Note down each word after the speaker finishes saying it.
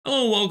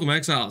Hello and welcome,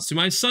 Exiles, to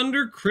my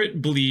Sunder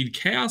Crit Bleed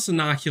Chaos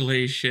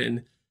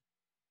Inoculation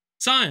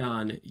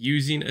Scion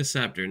using a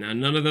Sceptre. Now,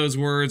 none of those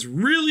words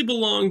really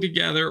belong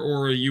together,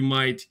 or you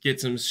might get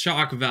some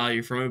shock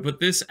value from it, but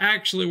this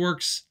actually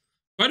works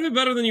quite a bit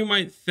better than you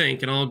might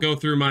think, and I'll go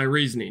through my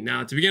reasoning.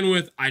 Now, to begin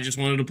with, I just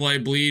wanted to play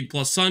Bleed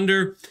plus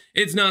Sunder.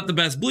 It's not the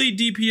best Bleed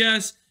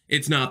DPS.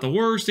 It's not the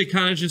worst. It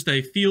kind of just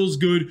feels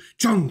good.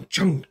 Chunk,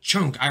 chunk,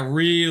 chunk. I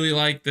really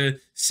like the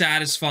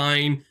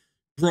satisfying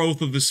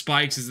growth of the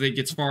spikes as they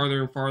get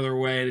farther and farther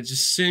away, and it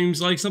just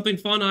seems like something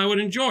fun I would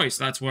enjoy.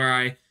 So that's where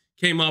I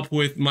came up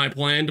with my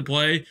plan to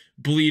play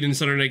Bleed and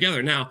Sunder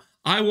together. Now,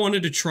 I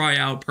wanted to try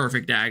out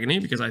Perfect Agony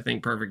because I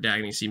think Perfect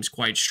Agony seems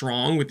quite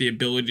strong with the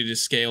ability to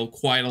scale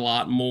quite a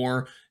lot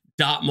more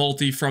dot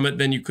multi from it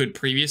than you could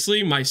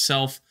previously.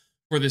 Myself,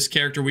 for this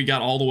character, we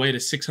got all the way to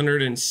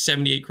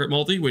 678 crit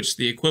multi, which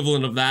the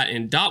equivalent of that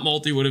in dot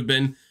multi would have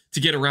been to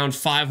get around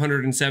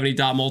 570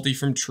 dot multi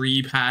from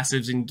tree,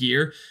 passives, and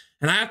gear.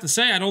 And I have to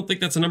say, I don't think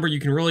that's a number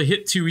you can really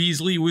hit too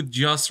easily with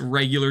just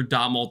regular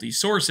dot multi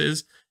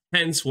sources,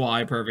 hence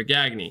why Perfect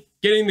Agony.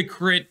 Getting the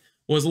crit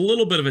was a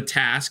little bit of a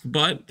task,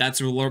 but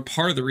that's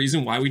part of the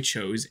reason why we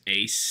chose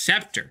a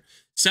Sceptre.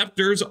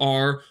 Scepters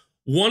are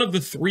one of the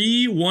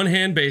 3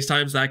 one-hand base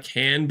types that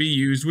can be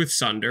used with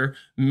Sunder.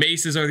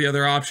 Maces are the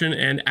other option,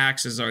 and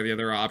axes are the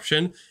other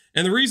option.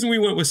 And the reason we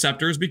went with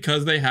Scepters is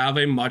because they have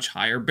a much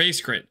higher base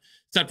crit.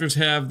 Scepters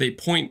have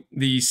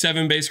the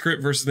 7 base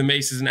crit versus the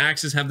maces and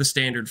axes have the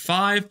standard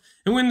 5.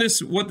 And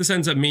what this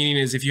ends up meaning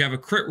is if you have a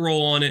crit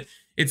roll on it,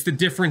 it's the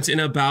difference in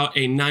about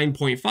a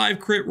 9.5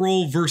 crit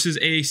roll versus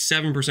a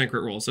 7%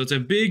 crit roll. So it's a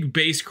big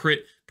base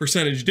crit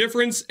percentage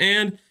difference,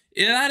 and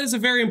that is a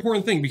very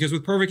important thing because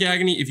with Perfect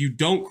Agony, if you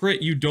don't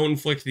crit, you don't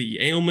inflict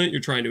the ailment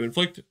you're trying to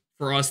inflict.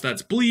 For us,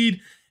 that's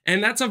bleed,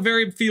 and that's a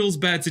very feels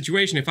bad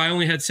situation. If I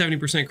only had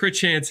 70% crit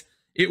chance,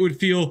 it would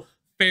feel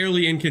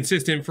fairly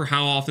inconsistent for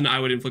how often I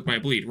would inflict my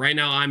bleed. Right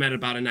now, I'm at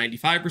about a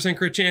 95%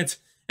 crit chance,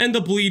 and the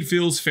bleed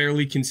feels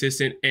fairly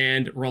consistent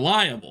and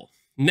reliable.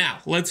 Now,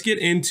 let's get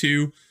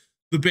into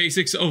the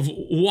basics of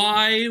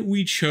why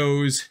we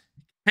chose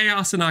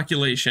Chaos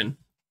Inoculation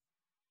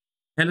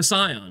and a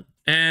Scion.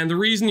 And the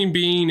reasoning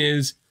being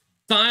is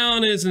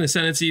Scion is an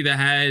ascendancy that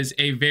has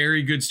a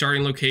very good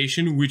starting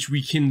location, which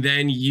we can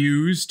then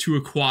use to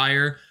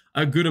acquire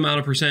a good amount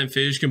of percent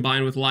Fizz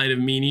combined with Light of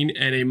Meaning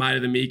and a Might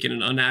of the Meek and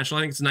an Unnatural.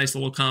 I think it's a nice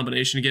little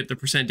combination to get the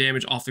percent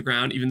damage off the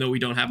ground, even though we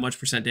don't have much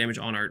percent damage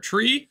on our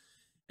tree.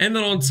 And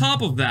then on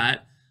top of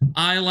that,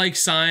 I like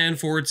Scion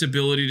for its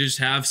ability to just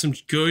have some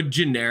good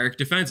generic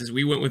defenses.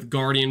 We went with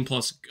Guardian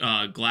plus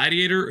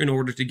Gladiator in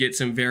order to get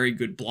some very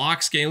good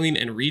block scaling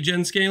and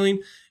regen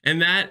scaling,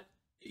 and that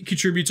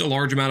contributes a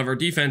large amount of our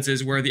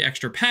defenses, where the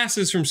extra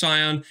passes from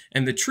Scion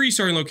and the tree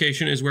starting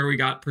location is where we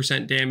got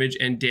percent damage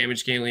and damage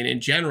scaling in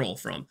general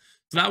from.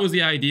 So that was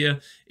the idea,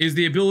 is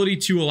the ability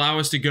to allow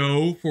us to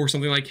go for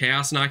something like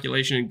Chaos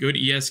Inoculation and good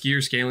ES gear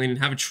scaling and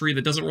have a tree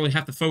that doesn't really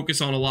have to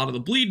focus on a lot of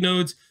the bleed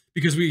nodes,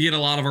 because we get a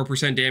lot of our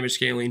percent damage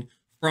scaling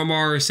from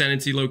our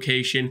ascendancy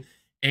location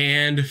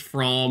and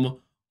from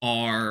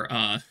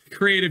our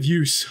creative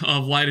use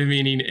of Light of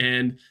Meaning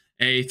and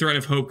a Thread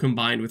of Hope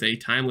combined with a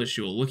Timeless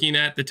Jewel. Looking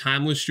at the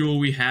Timeless Jewel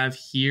we have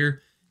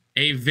here,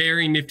 a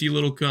very nifty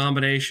little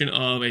combination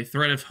of a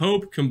Thread of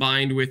Hope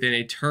combined with an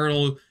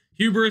Eternal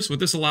Hubris. What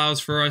this allows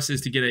for us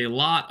is to get a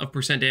lot of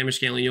percent damage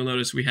scaling. You'll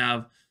notice we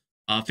have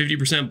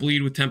 50%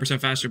 bleed with 10%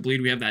 faster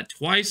bleed. We have that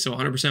twice, so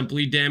 100%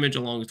 bleed damage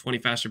along with 20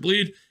 faster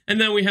bleed.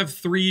 And then we have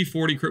 3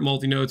 40 crit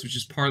multi nodes, which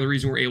is part of the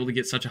reason we're able to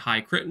get such a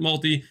high crit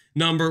multi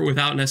number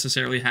without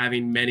necessarily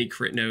having many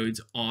crit nodes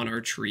on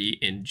our tree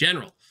in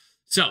general.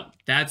 So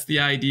that's the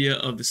idea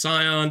of the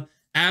Scion.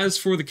 As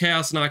for the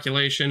Chaos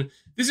Inoculation,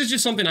 this is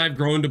just something I've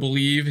grown to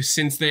believe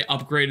since they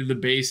upgraded the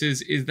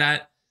bases, is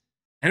that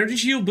Energy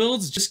Shield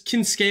builds just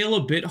can scale a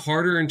bit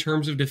harder in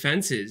terms of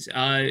defenses.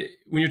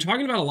 When you're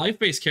talking about a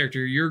life-based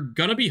character, you're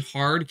going to be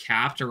hard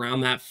capped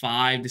around that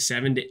 5 to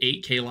 7 to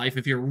 8k life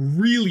if you're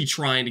really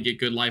trying to get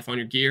good life on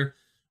your gear.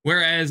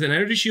 Whereas an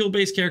Energy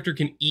Shield-based character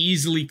can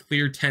easily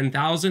clear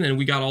 10,000, and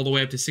we got all the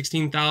way up to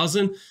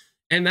 16,000.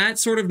 And that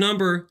sort of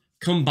number,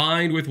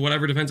 combined with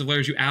whatever defensive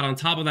layers you add on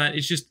top of that,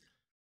 it's just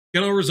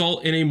going to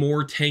result in a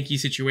more tanky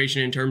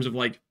situation in terms of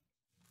like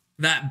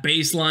that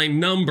baseline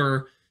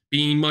number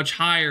being much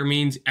higher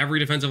means every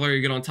defensive layer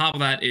you get on top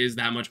of that is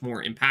that much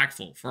more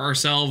impactful. For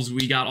ourselves,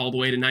 we got all the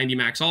way to 90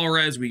 max all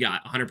res, we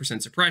got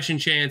 100% suppression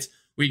chance,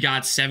 we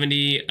got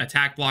 70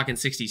 attack block and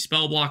 60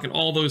 spell block, and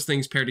all those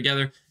things paired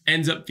together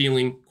ends up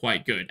feeling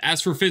quite good.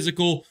 As for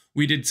physical,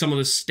 we did some of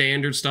the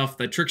standard stuff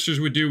that tricksters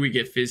would do. We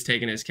get Fizz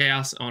taken as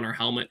chaos on our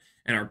helmet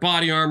and our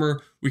body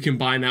armor. We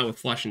combine that with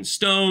Flesh and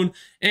Stone,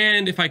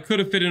 and if I could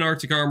have fit in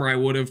Arctic armor, I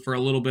would have for a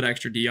little bit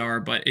extra DR,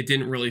 but it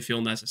didn't really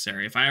feel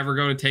necessary. If I ever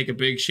go to take a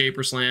big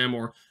Shaper Slam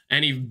or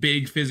any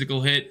big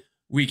physical hit,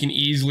 we can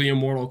easily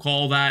Immortal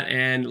Call that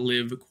and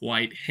live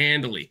quite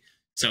handily.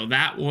 So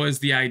that was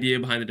the idea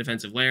behind the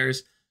defensive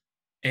layers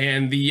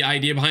and the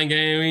idea behind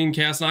getting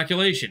Chaos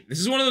Inoculation. This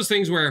is one of those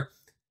things where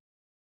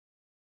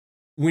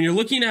when you're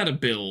looking at a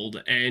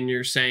build and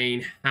you're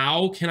saying,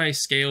 how can I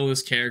scale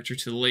this character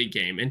to the late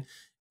game? And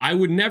I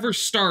would never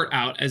start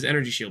out as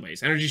energy shield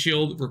based. Energy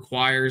shield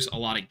requires a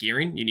lot of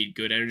gearing. You need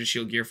good energy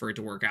shield gear for it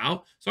to work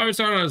out. So I would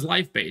start out as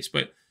life based.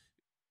 But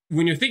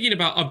when you're thinking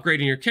about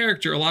upgrading your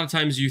character, a lot of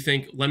times you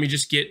think, let me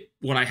just get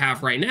what I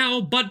have right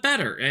now, but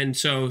better. And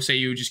so say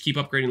you just keep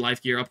upgrading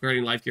life gear,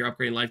 upgrading life gear,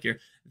 upgrading life gear.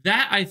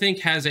 That, I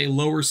think, has a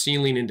lower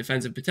ceiling in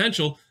defensive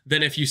potential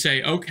than if you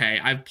say, okay,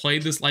 I've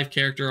played this life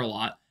character a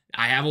lot.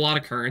 I have a lot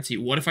of currency.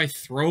 What if I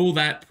throw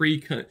that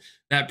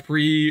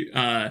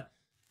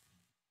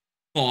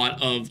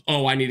thought of,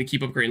 oh, I need to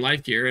keep upgrading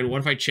life gear? And what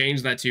if I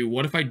change that to,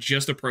 what if I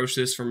just approach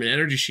this from an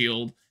energy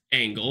shield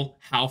angle?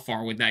 How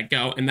far would that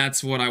go? And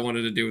that's what I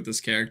wanted to do with this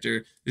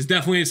character. It's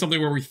definitely something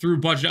where we threw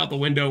budget out the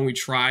window and we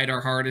tried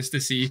our hardest to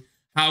see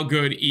how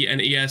good an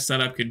ES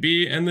setup could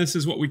be. And this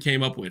is what we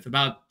came up with.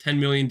 About 10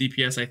 million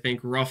DPS, I think,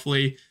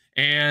 roughly.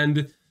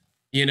 And,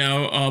 you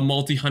know, a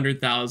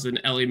multi-100,000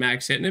 LE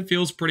max hit. And it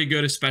feels pretty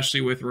good,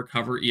 especially with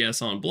recover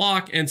ES on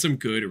block and some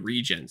good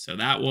regen. So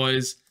that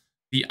was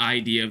the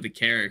idea of the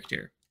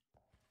character.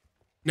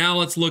 Now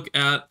let's look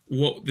at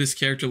what this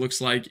character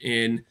looks like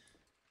in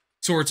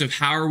sorts of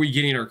how are we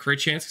getting our crit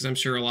chance, because I'm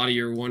sure a lot of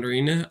you are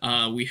wondering.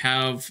 We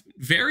have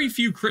very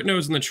few crit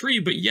nodes in the tree,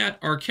 but yet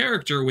our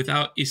character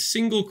without a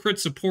single crit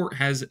support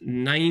has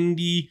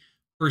 90%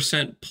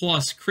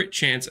 plus crit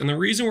chance. And the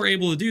reason we're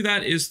able to do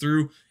that is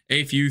through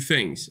a few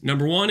things.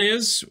 Number one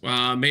is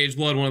Mage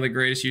Blood. One of the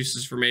greatest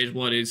uses for Mage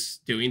Blood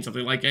is doing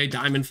something like a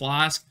Diamond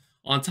Flask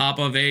on top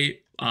of a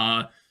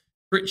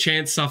crit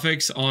chance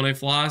suffix on a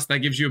flask. That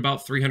gives you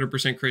about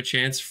 300% crit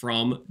chance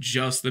from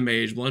just the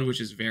Mage Blood, which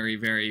is very,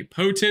 very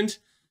potent.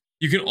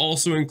 You can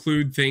also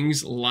include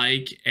things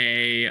like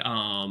a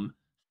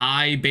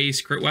high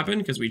base crit weapon,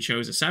 because we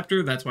chose a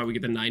Sceptre. That's why we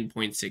get the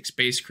 9.6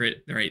 base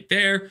crit right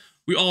there.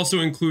 We also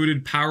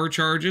included power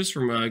charges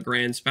from a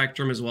Grand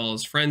Spectrum as well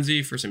as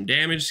Frenzy for some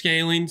damage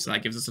scaling. So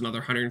that gives us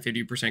another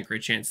 150%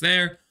 crit chance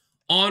there.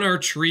 On our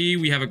tree,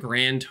 we have a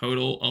grand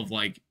total of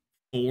like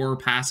 4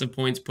 passive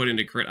points put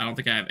into crit. I don't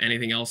think I have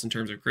anything else in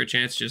terms of crit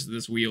chance, just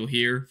this wheel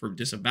here for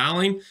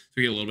disaboweling. So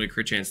we get a little bit of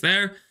crit chance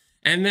there.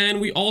 And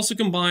then we also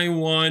combine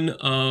one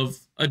of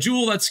a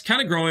jewel that's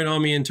kind of growing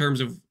on me in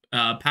terms of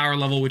power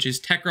level, which is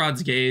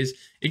Tekrod's Gaze.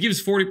 It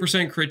gives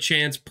 40% crit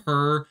chance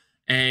per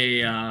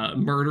a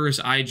murderous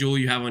eye jewel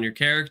you have on your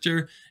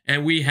character.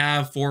 And we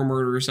have 4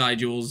 murderous eye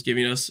jewels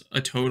giving us a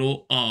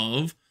total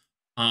of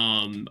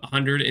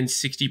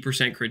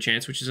 160% crit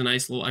chance, which is a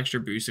nice little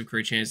extra boost of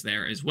crit chance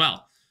there as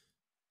well.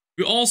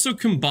 We also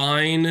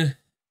combine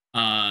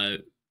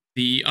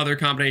the other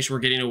combination we're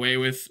getting away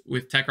with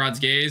Tekrod's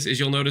Gaze is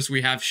you'll notice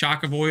we have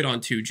Shock Avoid on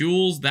 2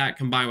 jewels. That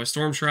combined with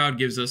Storm Shroud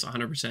gives us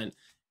 100%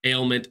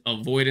 ailment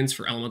avoidance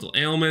for elemental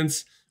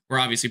ailments. We're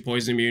obviously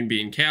poison immune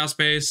being chaos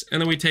base.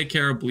 And then we take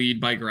care of bleed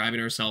by grabbing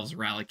ourselves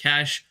Rally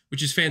Cash,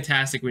 which is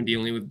fantastic when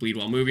dealing with bleed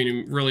while moving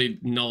and really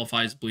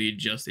nullifies bleed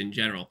just in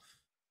general.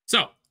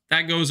 So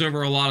that goes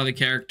over a lot of the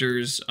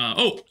characters.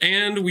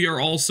 And we are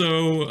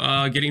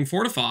also getting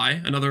Fortify.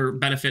 Another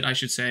benefit, I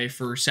should say,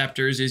 for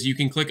Scepters is you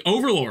can click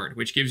Overlord,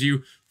 which gives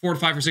you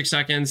Fortify for 6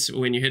 seconds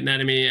when you hit an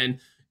enemy. And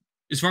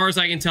as far as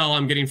I can tell,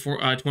 I'm getting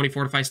 20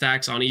 Fortify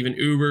stacks on even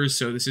Ubers,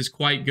 so this is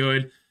quite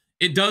good.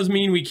 It does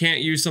mean we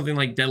can't use something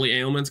like Deadly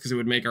Ailments because it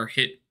would make our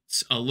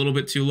hits a little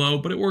bit too low,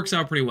 but it works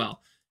out pretty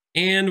well.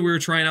 And we're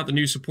trying out the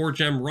new support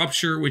gem,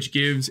 Rupture, which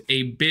gives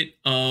a bit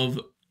of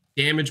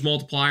damage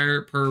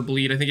multiplier per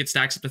bleed. I think it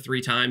stacks up to 3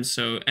 times,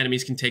 so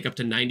enemies can take up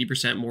to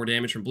 90% more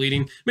damage from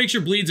bleeding. Makes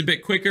your bleeds a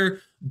bit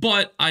quicker,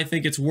 but I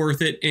think it's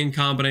worth it in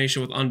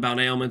combination with Unbound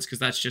Ailments because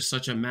that's just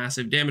such a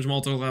massive damage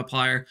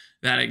multiplier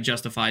that it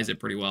justifies it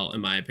pretty well, in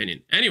my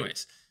opinion.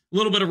 Anyways, a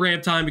little bit of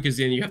ramp time because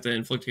then you have to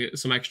inflict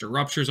some extra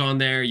ruptures on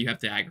there. You have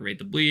to aggravate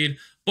the bleed,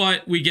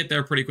 but we get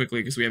there pretty quickly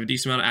because we have a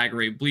decent amount of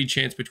aggravate bleed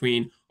chance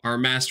between our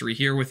mastery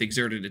here with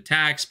exerted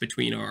attacks,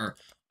 between our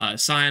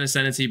Scion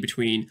Ascendancy,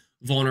 between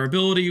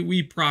vulnerability.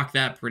 We proc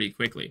that pretty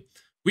quickly.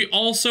 We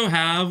also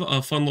have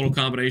a fun little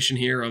combination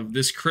here of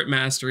this crit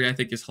mastery. I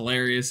think is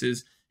hilarious.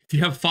 Is if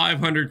you have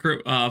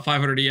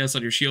 500 ES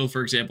on your shield,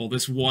 for example,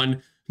 this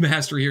one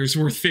mastery here is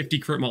worth 50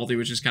 crit multi,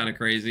 which is kind of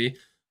crazy.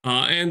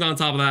 And on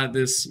top of that,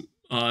 this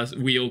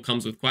wheel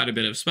comes with quite a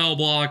bit of spell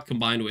block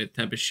combined with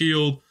Tempest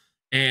Shield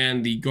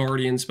and the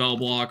Guardian spell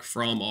block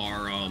from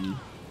our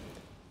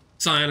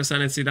Scion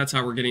Ascendancy. That's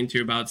how we're getting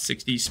to about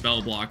 60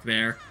 spell block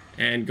there.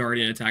 And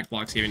Guardian attack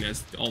blocks giving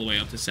us all the way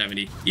up to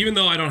 70. Even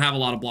though I don't have a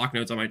lot of block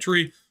nodes on my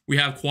tree, we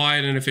have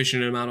quite an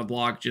efficient amount of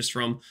block just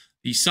from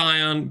the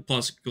Scion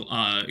plus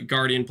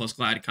Guardian plus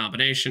Glad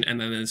combination, and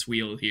then this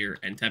wheel here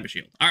and Tempest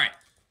Shield. All right.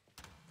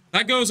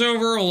 That goes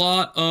over a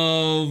lot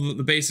of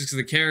the basics of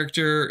the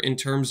character in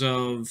terms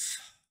of...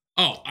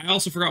 Oh, I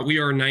also forgot we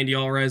are 90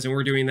 all res, and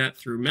we're doing that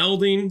through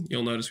melding.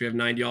 You'll notice we have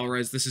 90 all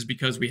res. This is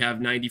because we have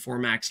 94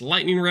 max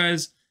lightning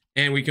res,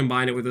 and we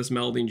combine it with this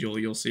melding jewel.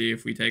 You'll see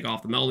if we take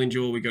off the melding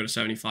jewel, we go to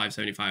 75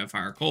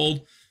 fire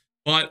cold.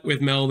 But with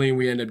melding,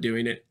 we end up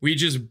doing it. We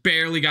just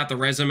barely got the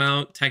res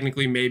amount.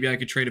 Technically, maybe I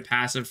could trade a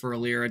passive for a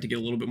Lyra to get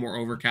a little bit more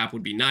overcap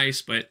would be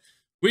nice, but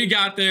We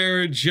got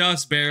there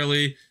just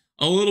barely.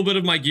 A little bit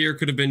of my gear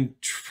could have been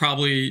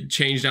probably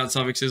changed out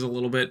suffixes a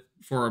little bit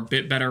for a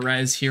bit better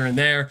res here and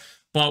there,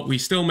 but we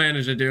still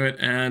managed to do it.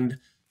 And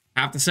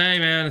I have to say,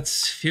 man, it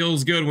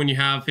feels good when you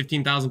have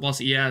 15,000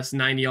 plus ES,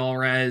 90 all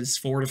res,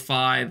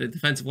 fortify. The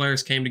defensive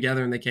layers came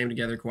together, and they came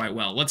together quite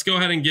well. Let's go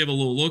ahead and give a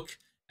little look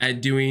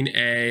at doing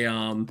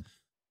a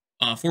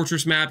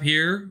fortress map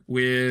here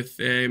with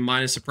a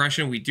minus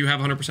suppression. We do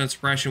have 100%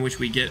 suppression, which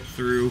we get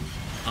through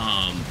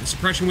the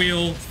suppression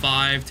wheel,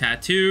 5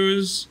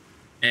 tattoos,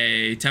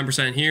 a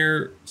 10%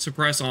 here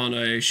suppress on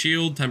a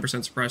shield,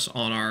 10% suppress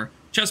on our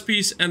chest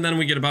piece, and then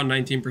we get about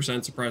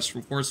 19% suppress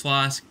from quartz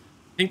flask.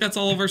 I think that's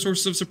all of our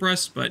sources of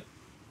suppress, but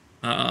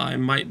I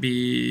might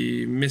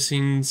be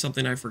missing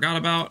something I forgot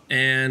about,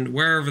 and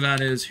wherever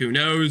that is, who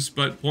knows.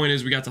 But point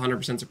is, we got to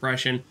 100%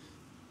 suppression.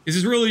 This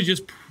is really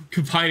just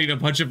combining a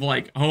bunch of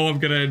like, oh, I'm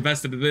gonna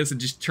invest into this and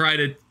just trying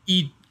to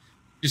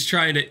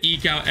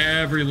eke out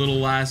every little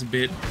last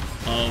bit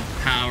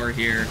of power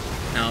here.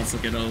 Now let's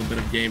look at a little bit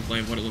of gameplay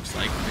of what it looks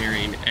like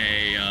clearing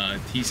a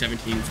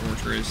T-17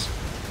 fortress.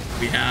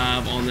 We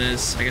have on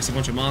this, I guess, a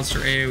bunch of monster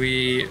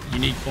AoE,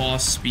 unique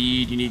boss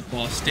speed, unique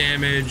boss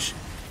damage,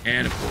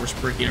 and of course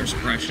breaking our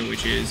suppression,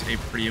 which is a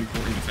pretty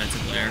important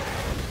defensive layer.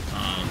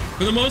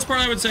 For the most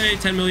part, I would say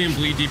 10 million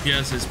bleed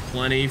DPS is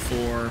plenty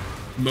for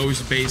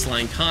most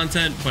baseline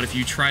content, but if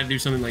you try to do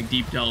something like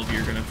Deep Delve,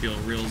 you're going to feel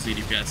real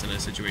ZDPS in a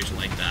situation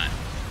like that.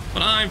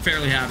 But I'm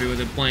fairly happy with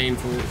it. Playing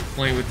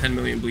with 10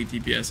 million bleed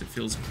DPS, it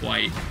feels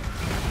quite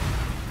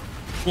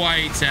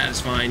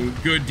satisfying.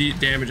 Good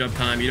damage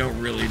uptime. You don't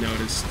really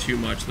notice too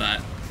much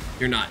that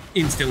you're not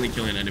instantly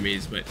killing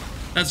enemies, but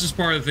that's just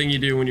part of the thing you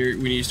do when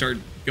you start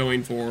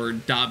going for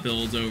dot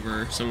builds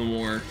over some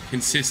more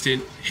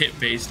consistent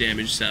hit-based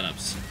damage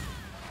setups.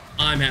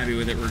 I'm happy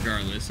with it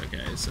regardless.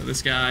 Okay, so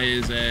this guy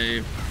is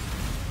a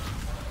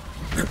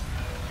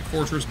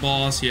fortress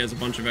boss. He has a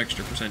bunch of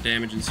extra %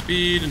 damage and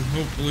speed, and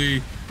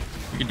hopefully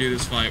we can do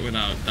this fight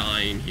without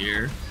dying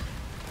here.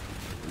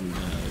 And,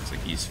 looks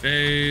like he's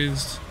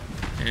phased,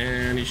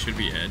 and he should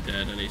be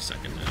dead any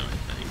second now,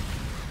 I think.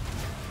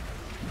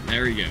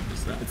 There we go.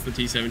 That's the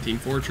T-17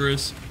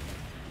 fortress.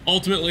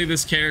 Ultimately,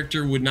 this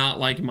character would not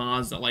like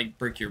mods that like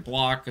break your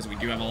block, because we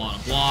do have a lot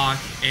of block,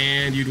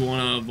 and you'd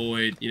want to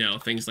avoid, you know,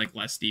 things like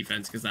less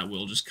defense, because that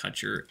will just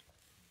cut your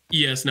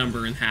ES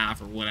number in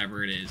half or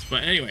whatever it is.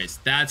 But anyways,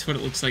 that's what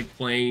it looks like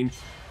playing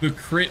the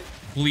crit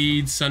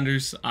bleed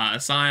Sunder's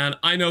Scion.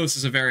 I know this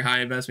is a very high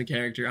investment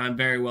character. I'm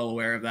very well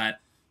aware of that.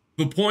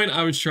 The point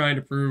I was trying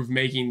to prove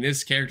making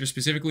this character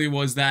specifically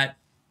was that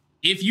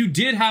if you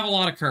did have a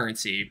lot of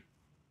currency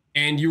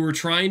and you were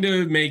trying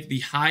to make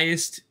the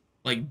highest,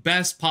 like,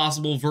 best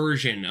possible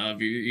version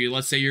of you,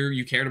 let's say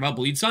you cared about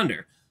Bleed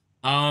Sunder,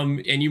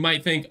 and you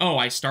might think, oh,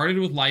 I started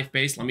with life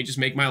base, let me just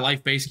make my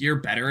life base gear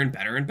better and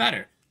better and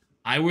better.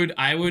 I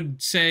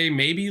would say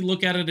maybe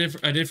look at it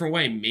a different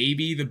way.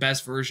 Maybe the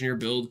best version of your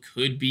build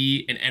could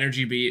be an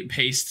energy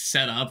based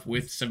setup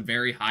with some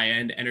very high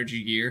end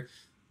energy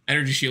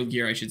shield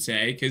gear, I should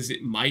say, because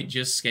it might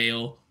just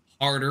scale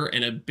harder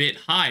and a bit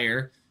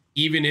higher,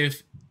 even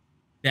if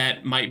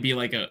that might be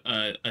like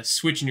a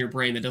switch in your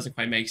brain that doesn't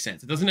quite make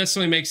sense. It doesn't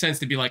necessarily make sense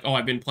to be like, oh,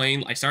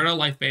 I started on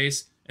life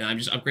base and I'm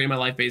just upgrading my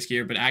life base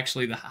gear, but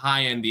actually the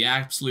high end, the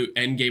absolute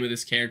end game of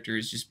this character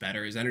is just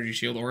better as energy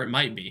shield, or it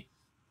might be.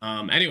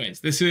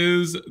 Anyways, this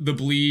is the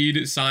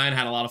Bleed Scion.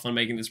 Had a lot of fun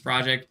making this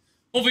project.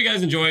 Hopefully you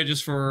guys enjoy it,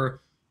 just for,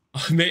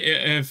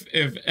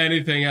 if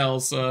anything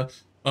else,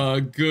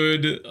 a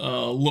good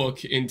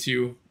look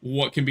into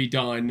what can be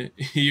done.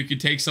 You could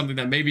take something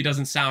that maybe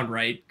doesn't sound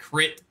right,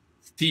 crit,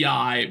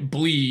 TI,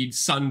 Bleed,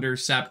 Sunder,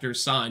 Sceptre,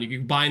 Scion. You can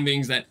combine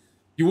things that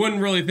you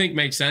wouldn't really think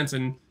make sense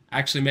and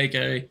actually make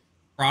a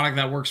product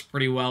that works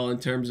pretty well in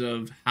terms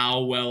of how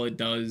well it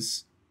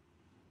does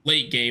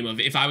late game. Of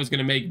if I was going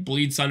to make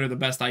Bleed Sunder the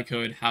best I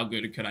could, how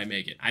good could I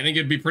make it? I think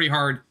it'd be pretty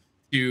hard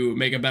to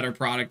make a better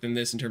product than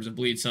this in terms of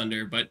Bleed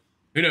Sunder, but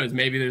who knows?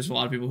 Maybe there's a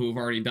lot of people who have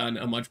already done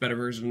a much better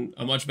version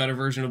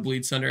of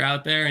Bleed Sunder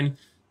out there, and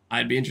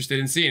I'd be interested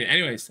in seeing it.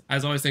 Anyways,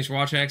 as always, thanks for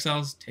watching,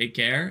 Exiles. Take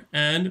care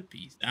and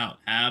peace out.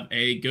 Have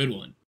a good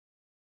one.